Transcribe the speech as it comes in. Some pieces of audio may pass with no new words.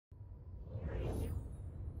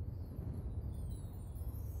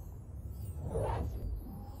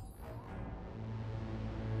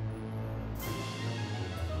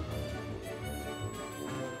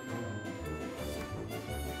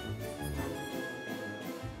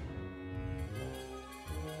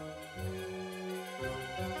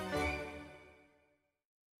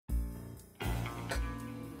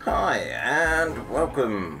And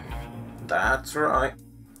welcome. That's right.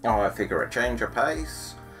 I figure a change of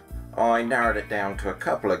pace. I narrowed it down to a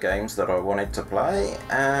couple of games that I wanted to play,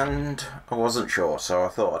 and I wasn't sure, so I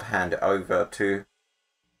thought I'd hand it over to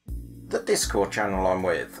the Discord channel I'm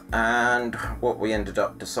with. And what we ended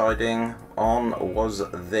up deciding on was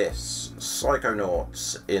this: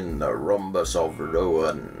 Psychonauts in the Rhombus of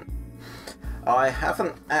Ruin. I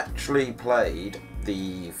haven't actually played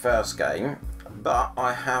the first game, but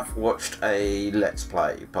I have watched a Let's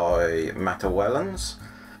Play by Matt Wellens,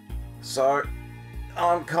 so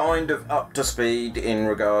I'm kind of up to speed in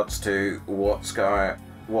regards to what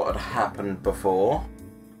had happened before.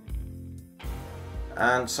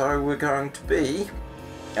 And so we're going to be,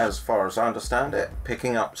 as far as I understand it,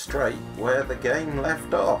 picking up straight where the game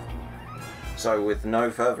left off. So with no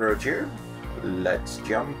further ado, let's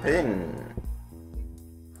jump in.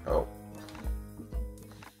 Oh.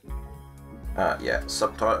 Yeah,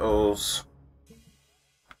 subtitles.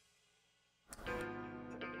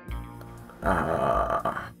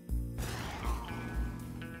 Yeah,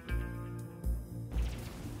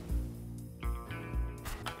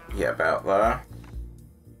 about there.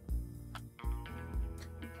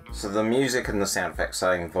 So the music and the sound effects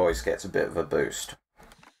saying voice gets a bit of a boost.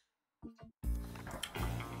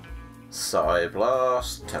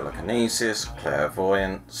 Psyblast, telekinesis,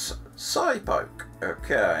 clairvoyance, psypoke.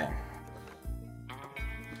 Okay.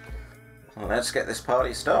 Let's get this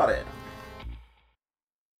party started.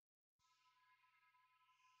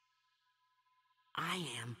 I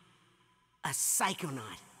am a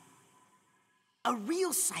psychonaut. A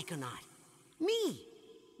real psychonaut. Me,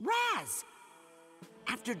 Raz.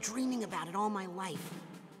 After dreaming about it all my life,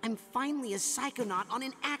 I'm finally a psychonaut on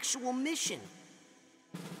an actual mission.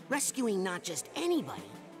 Rescuing not just anybody,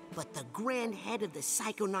 but the grand head of the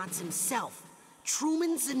Psychonauts himself,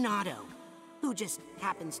 Truman Zannotto, who just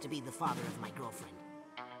happens to be the father of my girlfriend.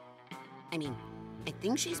 I mean, I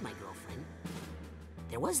think she's my girlfriend.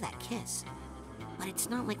 There was that kiss, but it's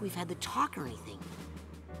not like we've had the talk or anything.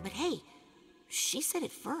 But hey, she said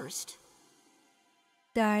it first.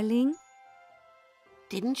 Darling?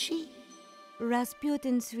 Didn't she?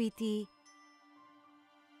 Rasputin, sweetie.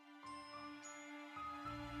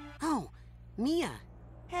 Oh, Milla.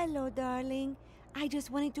 Hello, darling. I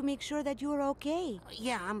just wanted to make sure that you're okay.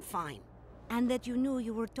 Yeah, I'm fine. And that you knew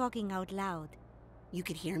you were talking out loud. You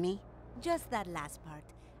could hear me? Just that last part,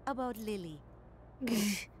 about Lili.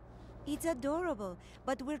 It's adorable,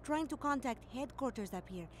 but we're trying to contact headquarters up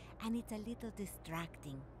here, and it's a little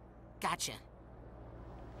distracting. Gotcha.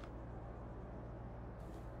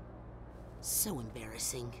 So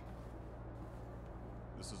embarrassing.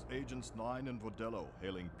 This is Agents 9 and Vodello,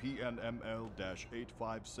 hailing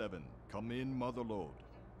PNML-857. Come in, Motherlode.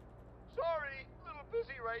 Sorry, a little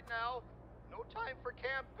busy right now. No time for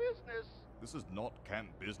camp business. This is not camp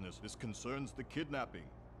business. This concerns the kidnapping.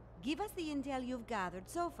 Give us the intel you've gathered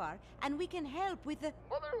so far, and we can help with the...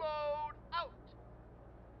 Motherlode out!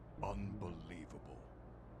 Unbelievable.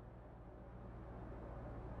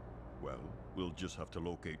 Well, we'll just have to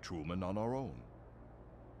locate Truman on our own.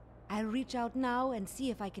 I'll reach out now and see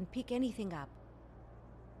if I can pick anything up.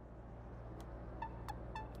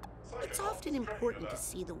 It's often important to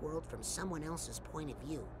see the world from someone else's point of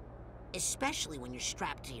view, especially when you're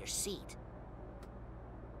strapped to your seat.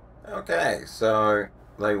 Okay, so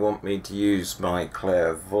they want me to use my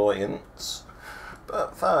clairvoyance,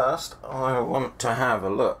 but first I want to have a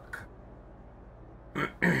look.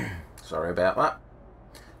 Sorry about that.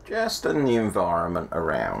 Just in the environment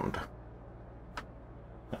around.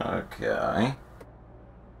 Okay.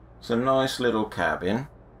 It's a nice little cabin.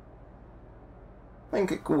 I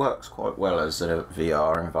think it works quite well as a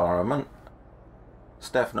VR environment. It's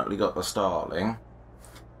definitely got the styling.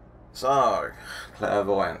 So,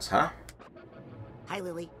 clairvoyance, huh? Hi,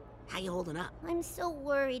 Lili. How you holding up? I'm so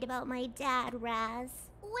worried about my dad, Raz.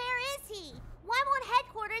 Where is he? Why won't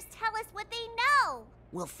headquarters tell us what they know?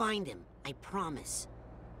 We'll find him, I promise.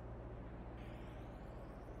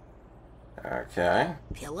 Okay.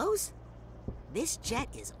 Pillows? This jet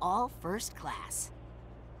is all first class.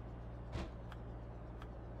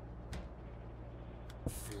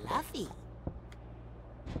 Fluffy.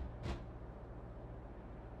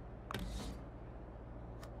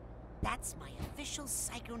 That's my official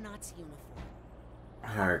Psychonauts uniform.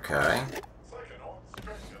 Okay.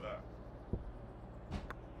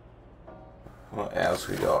 What else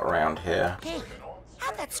we got around here? Hey,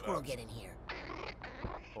 how'd that squirrel get in here?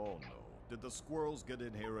 Oh no. Did the squirrels get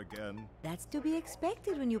in here again? That's to be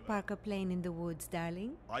expected when you park a plane in the woods,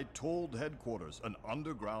 darling. I told headquarters an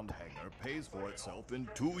underground hangar pays for itself in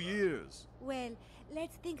 2 years. Well,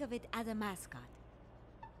 let's think of it as a mascot.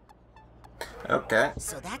 Okay.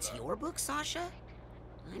 So that's your book, Sasha?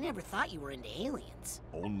 I never thought you were into aliens.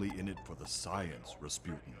 Only in it for the science,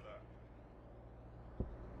 Rasputin.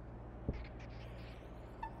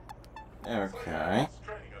 Okay.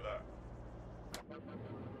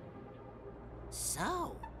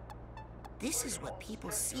 So, this is what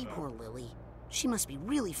people see poor Lily. She must be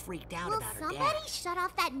really freaked out Will about her dad. somebody shut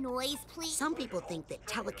off that noise, please? Some people think that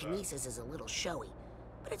telekinesis is a little showy,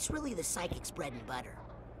 but it's really the psychic's bread and butter.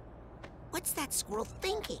 What's that squirrel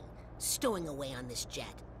thinking, stowing away on this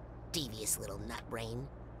jet? Devious little nutbrain.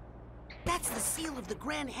 That's the seal of the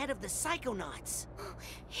grand head of the Psychonauts.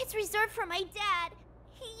 It's reserved for my dad.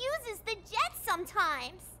 He uses the jet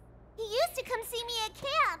sometimes. He used to come see me at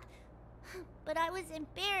camp. But I was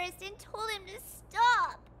embarrassed and told him to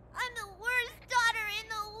stop. I'm the worst daughter in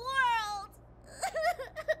the world.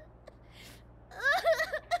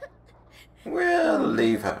 We'll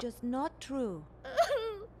leave her. Just not true.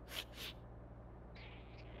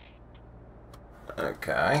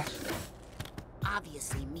 Okay.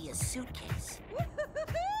 Obviously Mia's suitcase.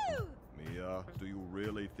 Mia, do you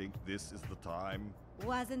really think this is the time?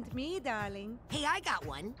 Wasn't me, darling. Hey, I got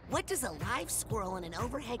one. What does a live squirrel in an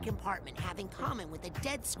overhead compartment have in common with a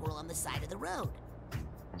dead squirrel on the side of the road?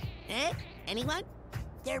 Eh? Anyone?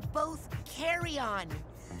 They're both carrion.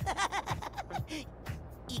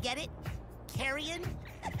 You get it? Carrion?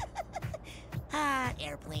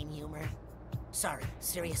 Airplane humor. Sorry,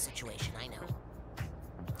 serious situation, I know.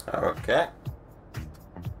 Okay.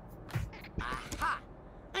 Aha!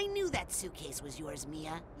 I knew that suitcase was yours,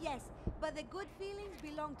 Mia. Yes, but the good feelings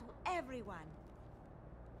belong to everyone.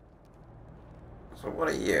 So what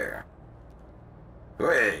are you?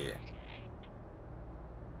 Hey.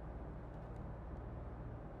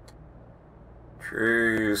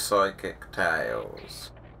 True Psychic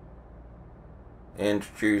Tales.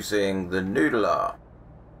 Introducing the noodler.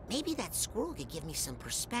 Maybe that squirrel could give me some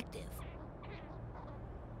perspective.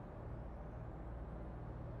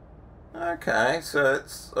 Okay, so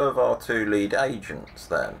it's of our two lead agents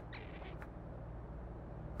then.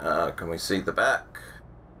 Can we see the back?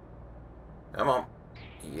 Come on,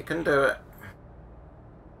 you can do it.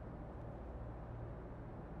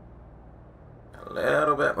 A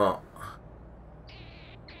little bit more.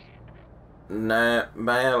 Now,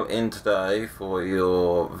 mail in today for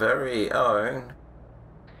your very own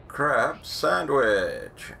crab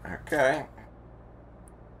sandwich. Okay.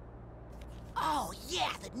 Oh,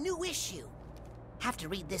 yeah, the new issue. Have to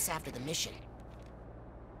read this after the mission.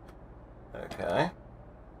 Okay.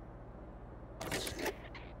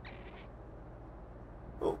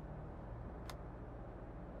 Oh.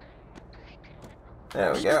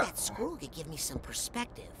 There we Maybe go. that squirrel could give me some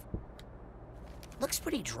perspective. Looks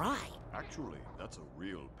pretty dry. Actually, that's a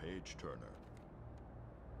real page-turner.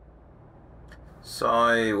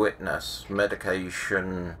 Psy witness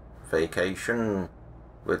medication vacation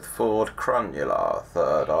with Ford Crunula,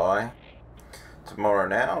 third eye. Tomorrow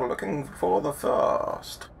now, looking for the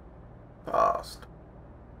fast.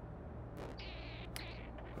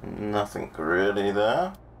 Nothing really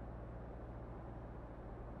there.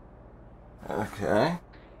 Okay.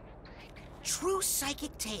 True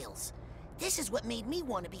psychic tales. This is what made me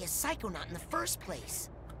want to be a psychonaut in the first place.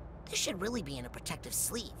 This should really be in a protective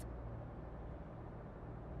sleeve.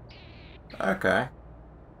 Okay.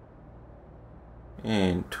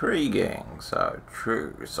 Intriguing. So,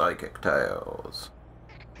 true psychic tales.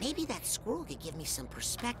 Maybe that squirrel could give me some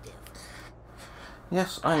perspective.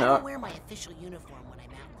 Yes, I I know. don't wear my official uniform when I'm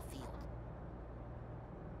out in the field.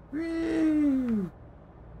 Woo.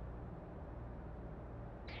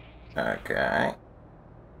 Okay.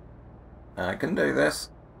 I can do this.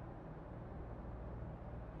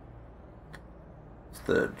 It's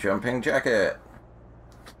the jumping jacket.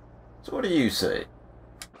 So what do you see?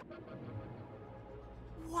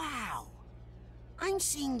 Wow! I'm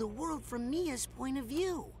seeing the world from Mia's point of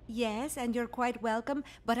view. Yes, and you're quite welcome,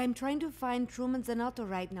 but I'm trying to find Truman Zannotto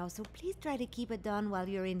right now, so please try to keep it done while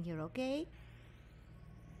you're in here, okay?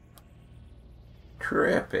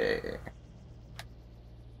 Trippy.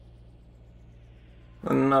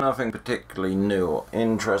 Nothing particularly new or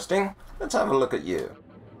interesting. Let's have a look at you.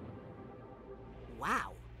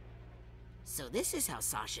 Wow. So this is how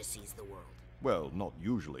Sasha sees the world. Well, not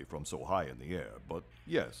usually from so high in the air, but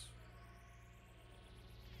yes.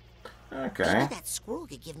 Okay. Maybe that squirrel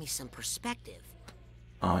could give me some perspective.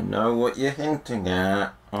 I know what you're hinting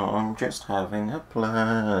at. I'm just having a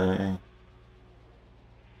play.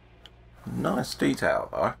 Nice detail,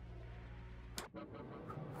 though.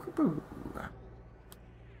 Ooh.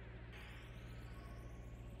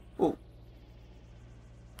 Ooh.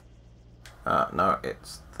 No,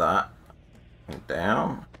 it's that.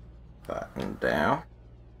 Down. Flatten down.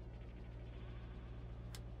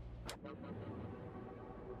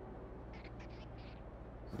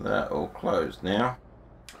 That all closed now.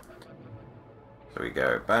 So we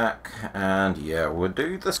go back, and yeah, we'll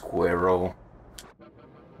do the squirrel.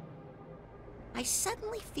 I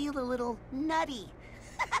suddenly feel a little nutty.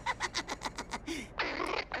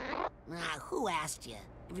 Who asked you?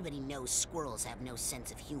 Everybody knows squirrels have no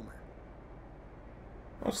sense of humor.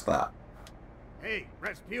 What's that? Hey,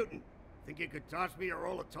 Rasputin, think you could toss me a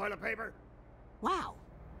roll of toilet paper? Wow,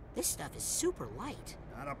 this stuff is super light.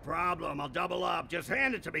 Not a problem, I'll double up. Just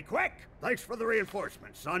hand it to me, quick! Thanks for the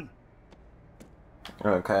reinforcements, son.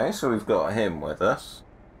 Okay, so we've got him with us.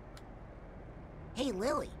 Hey,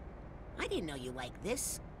 Lili, I didn't know you liked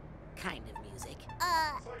this kind of music.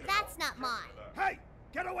 That's not mine. Hey,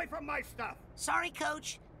 get away from my stuff! Sorry,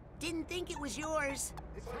 Coach. Didn't think it was yours.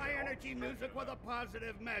 It's high-energy music with a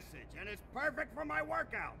positive message, and it's perfect for my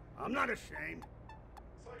workout. I'm not ashamed.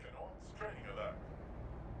 Psychonauts training alert.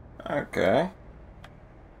 Okay.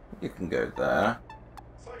 You can go there.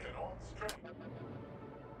 Psychonauts training.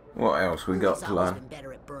 What else we got Lily's to always learn? been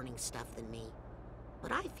better at burning stuff than me.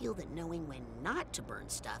 But I feel that knowing when not to burn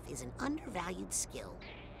stuff is an undervalued skill.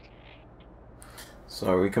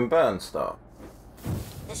 So we can burn stuff.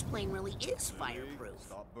 This plane really is fireproof.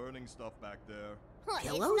 Stop burning stuff back there.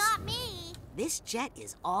 Pillows? It's not me. This jet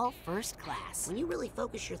is all first class. When you really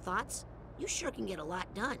focus your thoughts, you sure can get a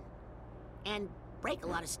lot done. And break a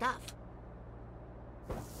lot of stuff.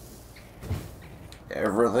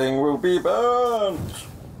 Everything will be burnt!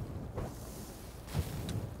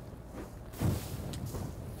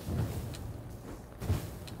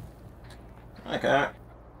 Okay.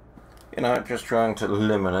 You know, just trying to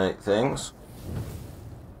eliminate things.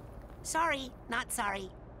 Sorry, not sorry.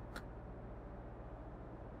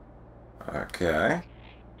 Okay.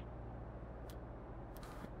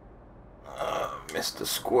 Mr.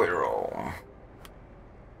 Squirrel.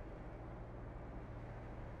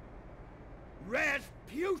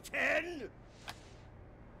 Rasputin!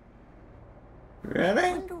 I Really?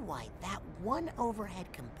 wonder why that one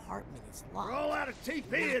overhead compartment is locked. Roll out of TP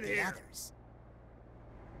and not in the here. others.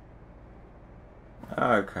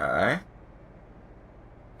 Okay.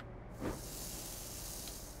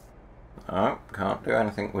 Oh, can't do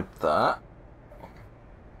anything with that.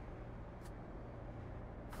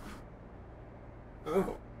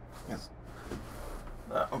 Oh, is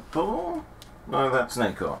that a ball? No, that's an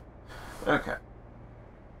acorn. Okay.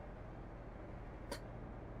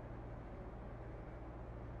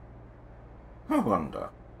 I wonder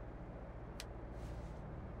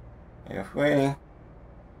if we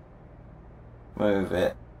move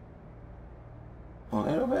it a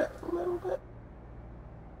little bit.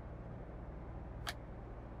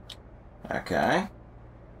 Okay.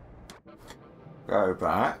 Go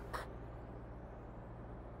back.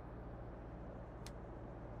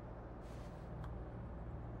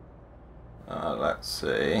 Let's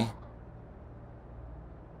see.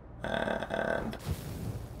 And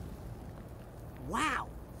Wow,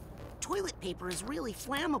 toilet paper is really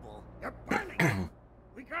flammable. They're burning!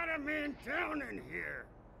 We got a man down in here!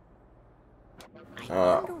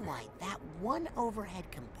 I wonder why that one overhead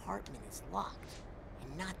compartment is locked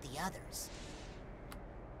and not the others.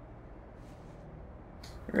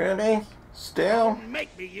 really? Still? Don't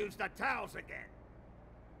make me use the towels again!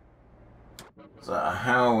 So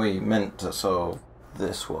how are we meant to solve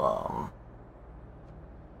this one?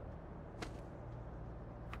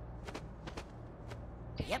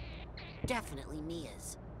 Yep, definitely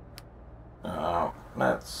Mia's. Oh,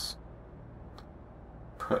 let's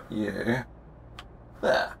put you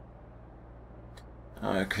there.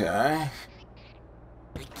 Okay.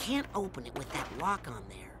 I can't open it with that lock on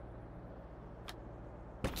there.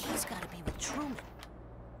 The key's gotta be with Truman.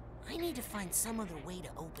 I need to find some other way to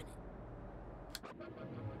open it.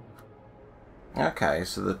 Okay,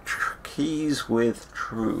 so the keys with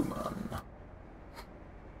Truman.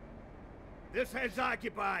 This head's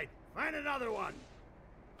occupied. Find another one.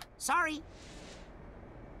 Sorry.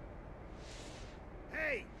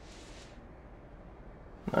 Hey,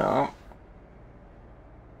 No.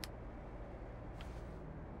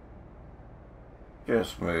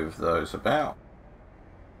 Just move those about.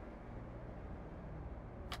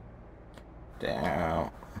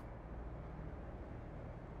 Down.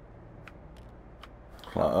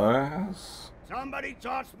 Close. somebody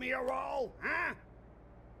toss me a roll, huh?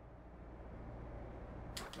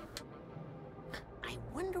 I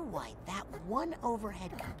wonder why that one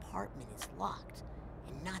overhead compartment is locked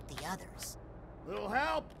and not the others. Little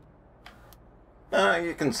help?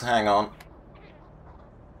 You can hang on.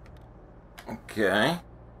 Okay.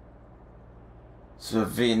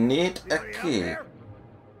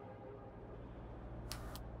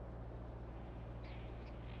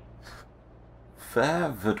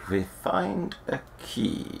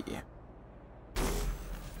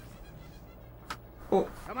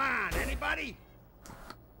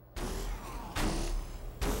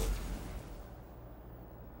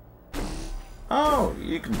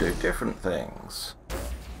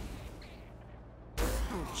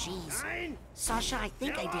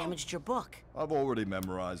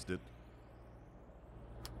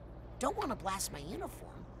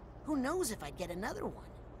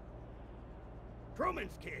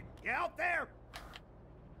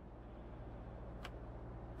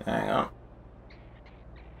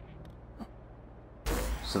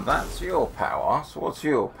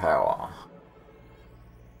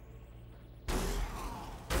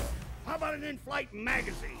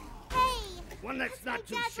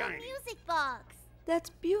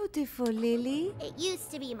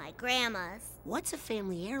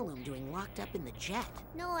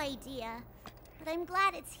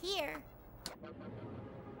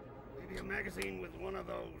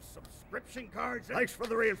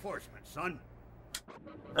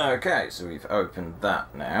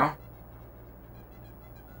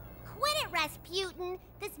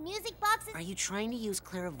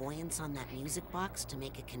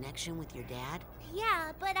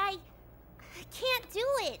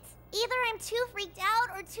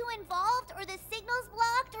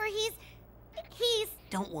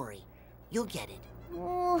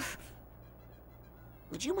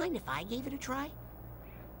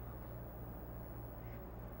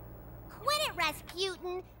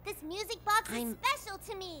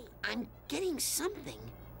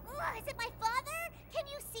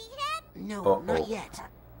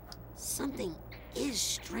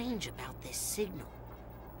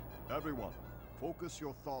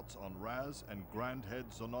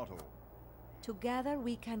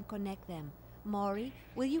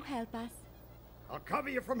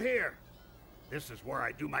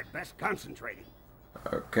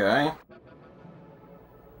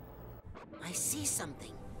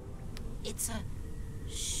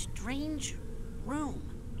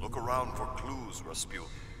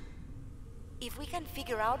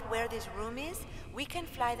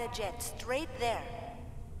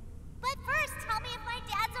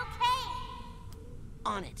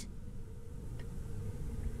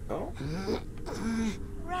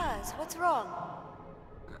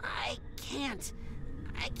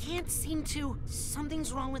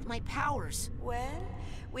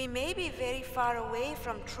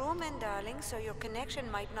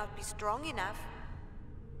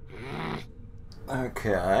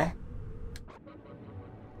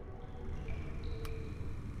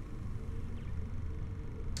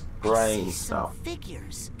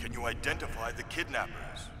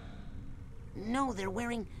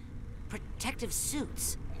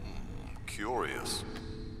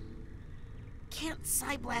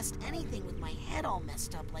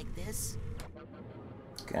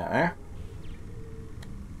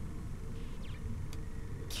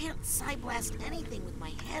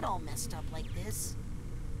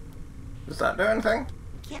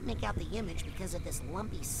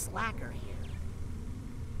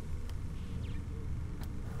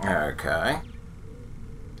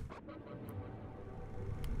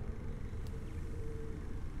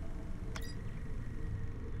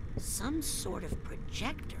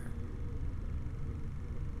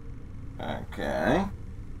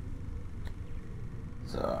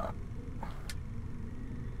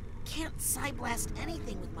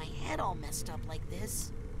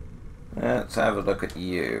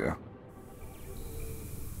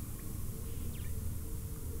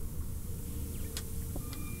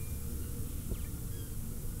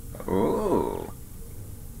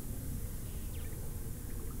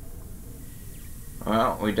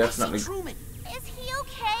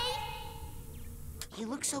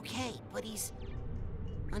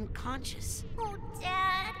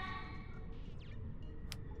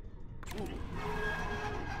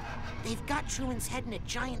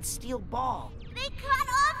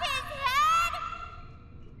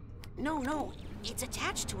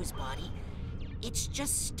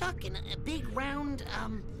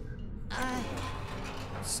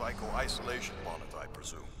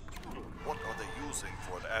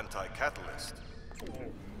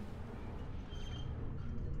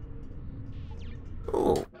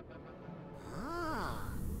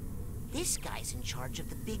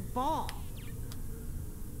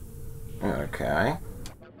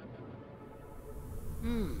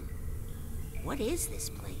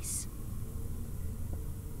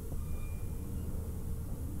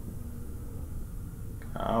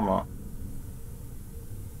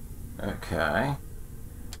 Okay.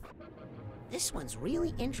 This one's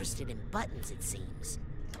really interested in buttons, it seems.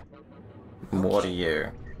 What are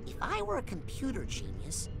you? If I were a computer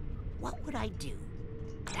genius, what would I do?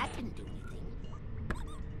 That didn't do anything.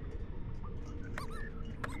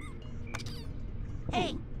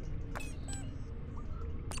 Hey!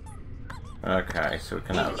 Okay, so we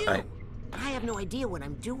can have you! a... I have no idea what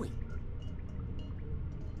I'm doing.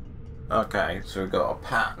 Okay, so we've got a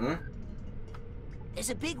pattern. There's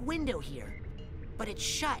a big window here, but it's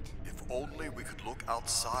shut. If only we could look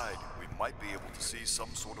outside, we might be able to see some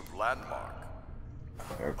sort of landmark.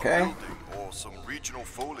 Okay. A building or some regional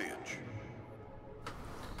foliage.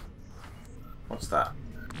 What's that?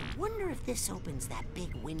 I wonder if this opens that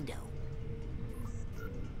big window.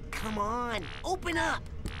 Come on, open up!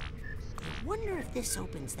 I wonder if this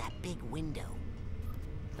opens that big window.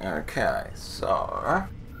 Okay, so...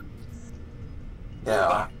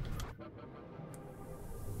 Yeah.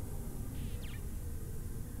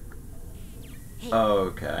 Hey,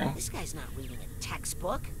 Okay. this guy's not reading a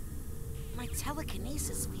textbook. My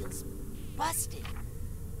telekinesis feels busted.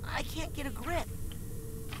 I can't get a grip.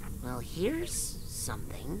 Well, here's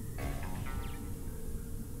something.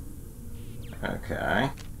 Okay.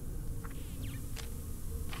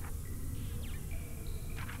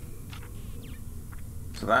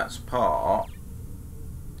 So that's part.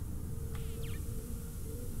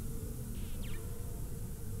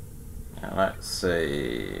 Now let's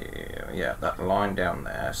see. Yeah, that line down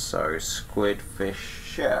there. So squid, fish,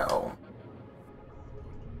 shell.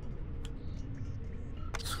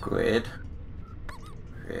 Squid,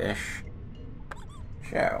 fish,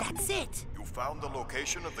 shell. That's it! You found the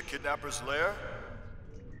location of the kidnapper's lair?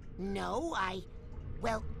 No,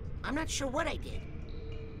 well, I'm not sure what I did.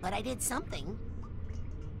 But I did something.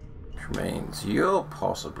 Which means you're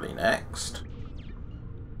possibly next.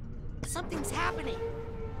 Something's happening.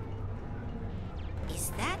 Is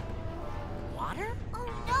that water? Oh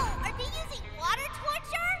no, are they using water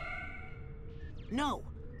torture? No,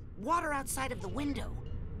 water outside of the window.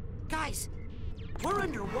 Guys, we're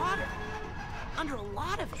underwater. Under a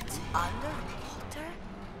lot of it. Underwater?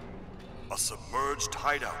 A submerged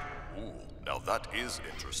hideout. Ooh, now that is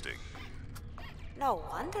interesting. No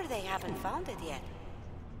wonder they haven't found it yet.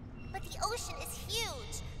 But the ocean is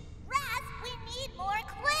huge. Raz, we need more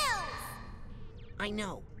clues. I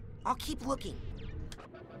know. I'll keep looking.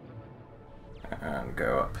 And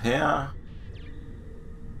go up here.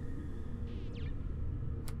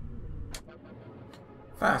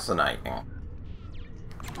 Fascinating.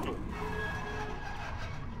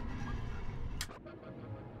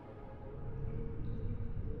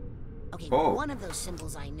 Okay, Oh. one of those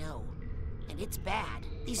symbols I know. And it's bad.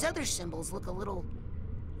 These other symbols look a little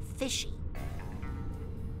fishy.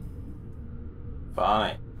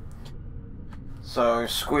 Fine. So,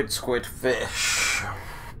 squid, squid, fish.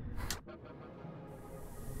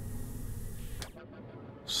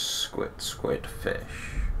 Squid, squid,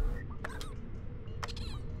 fish.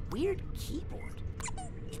 Weird keyboard.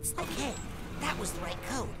 It's okay. That was the right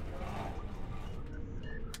code.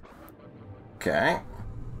 Okay.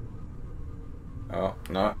 Oh,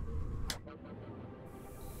 no.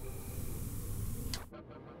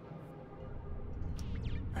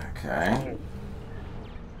 Okay.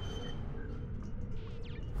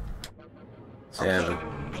 So yeah,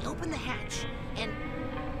 Okay, I opened the hatch, and...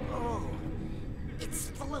 oh... it's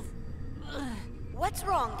full of... What's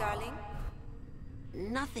wrong, darling?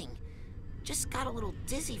 nothing. Just got a little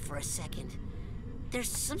dizzy for a second. There's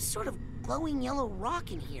some sort of glowing yellow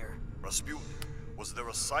rock in here. Rasputin, was there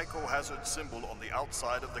a psychohazard symbol on the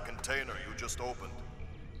outside of the container you just opened?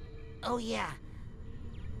 Oh yeah.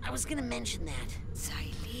 I was gonna mention that.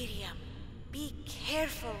 Silurium. Be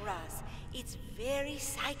careful, Raz. It's very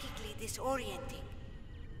psychically disorienting.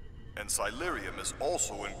 And Silurium is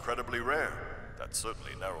also incredibly rare. That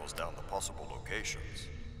certainly narrows down the possible locations.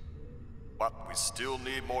 But we still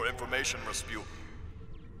need more information, Rasputin.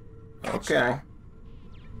 okay.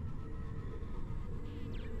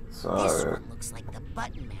 This So, one looks like the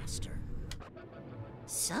Button Master.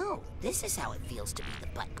 So, this is how it feels to be the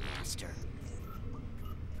Button Master.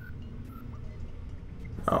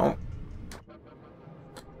 oh.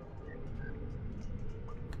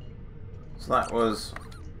 So that was,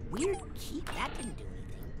 Weird key. That didn't do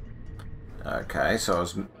anything. okay, so I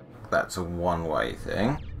was, that's a one-way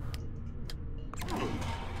thing.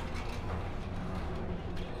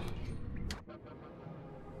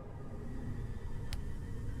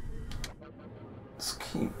 Let's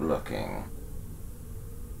keep looking.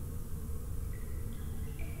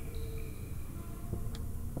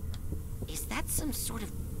 Is that some sort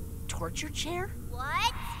of torture chair?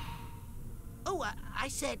 What? Oh, I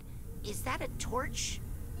said, Is that a torch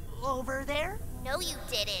over there? No, you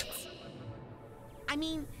didn't. I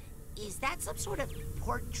mean, is that some sort of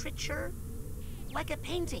portraiture? Like a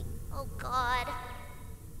painting? Oh, God.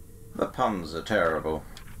 The puns are terrible.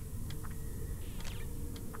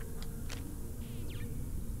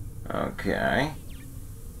 Okay.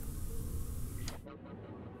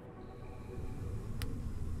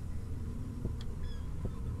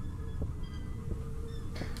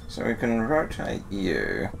 So we can rotate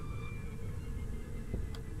you.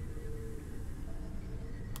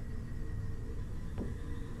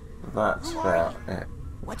 That's about it.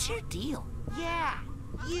 What's your deal? Yeah,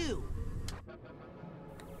 you.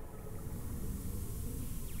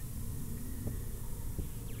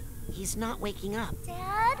 He's not waking up.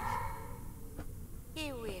 Dad?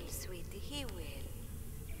 He will, sweetie, he will.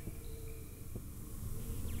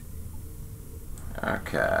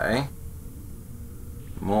 Okay.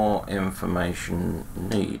 More information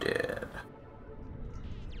needed.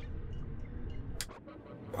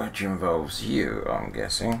 Which involves you, I'm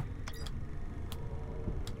guessing.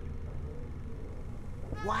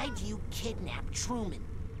 Why do you kidnap Truman?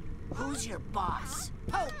 Who's your boss?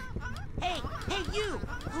 Poke! Hey, you!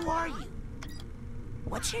 Who are you?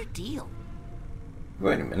 What's your deal?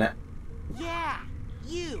 Wait a minute. Yeah,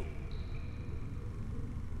 you.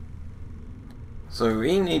 So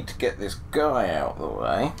we need to get this guy out of the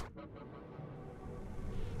way.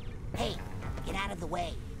 Hey, get out of the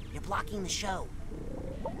way. You're blocking the show.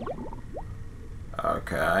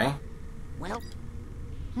 Okay. Well,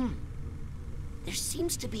 there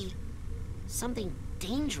seems to be something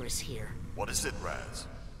dangerous here. What is it, Raz?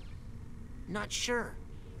 Not sure.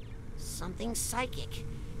 Something psychic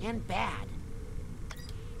and bad.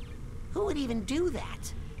 Who would even do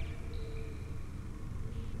that?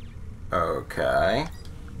 Okay.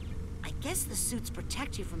 I guess the suits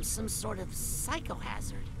protect you from some sort of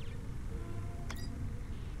psychohazard.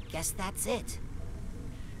 Guess that's it.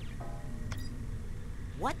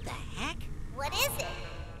 What the heck? What is it?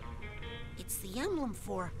 It's the emblem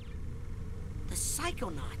for the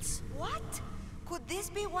Psychonauts. What? Could this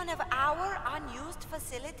be one of our unused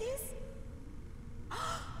facilities?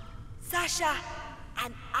 Sasha,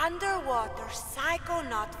 an underwater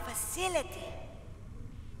Psychonaut facility.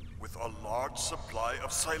 With a large supply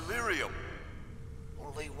of Silurium.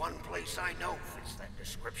 Only one place I know fits that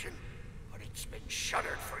description, but it's been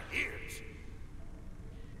shuttered for years.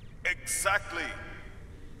 Exactly.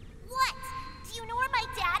 What? Do you know where my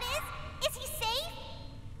dad is? Is he safe?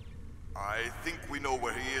 I think we know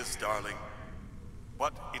where he is, darling.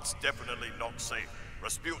 But it's definitely not safe.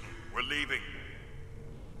 Rasputin, we're leaving.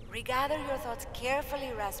 Regather your thoughts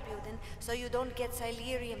carefully, Rasputin, so you don't get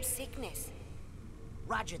Silurium sickness.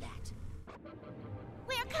 Roger that.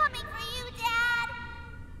 We're coming for you, Dad!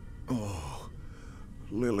 Oh,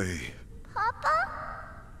 Lili. Papa?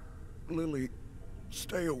 Lili,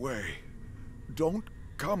 stay away. Don't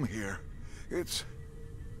come here. It's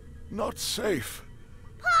not safe.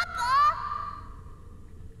 Papa!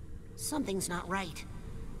 Something's not right.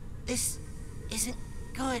 This isn't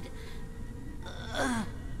good.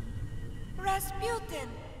 Rasputin!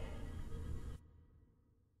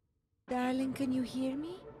 Darling, can you hear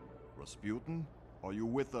me? Rasputin, are you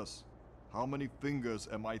with us? How many fingers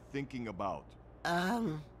am I thinking about?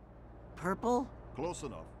 Purple? Close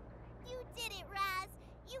enough. You did it, Raz!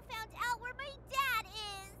 You found out where my dad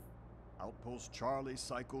is! Outpost Charlie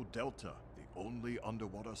Psycho Delta, the only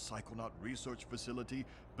underwater Psychonaut research facility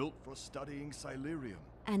built for studying Silurium.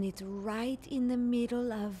 And it's right in the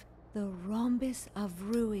middle of the Rhombus of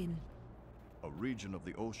Ruin. A region of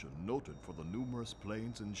the ocean noted for the numerous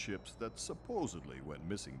planes and ships that supposedly went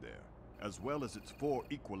missing there, as well as its 4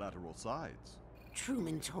 equilateral sides.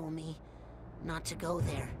 Truman told me not to go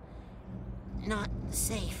there. Not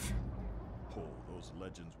safe. Oh, those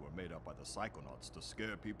legends were made up by the Psychonauts to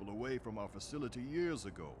scare people away from our facility years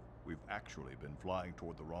ago. We've actually been flying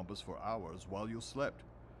toward the Rhombus for hours while you slept.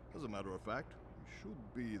 As a matter of fact, we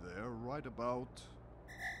should be there right about...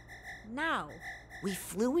 Now. We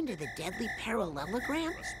flew into the deadly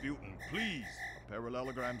parallelogram? Rasputin, please! The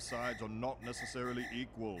parallelogram sides are not necessarily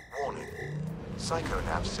equal. Warning.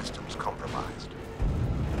 Psychonaut systems compromised.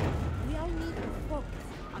 We all need to focus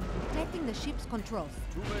on protecting the ship's controls.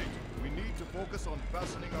 Too late. We need to focus on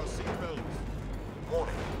fastening our seatbelts.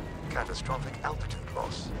 Warning. Catastrophic altitude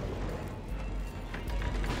loss.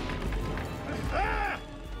 Ah!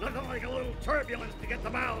 Nothing like a little turbulence to get the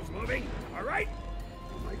bows moving, all right?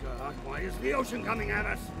 Oh my God, why is the ocean coming at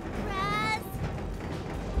us? Raz?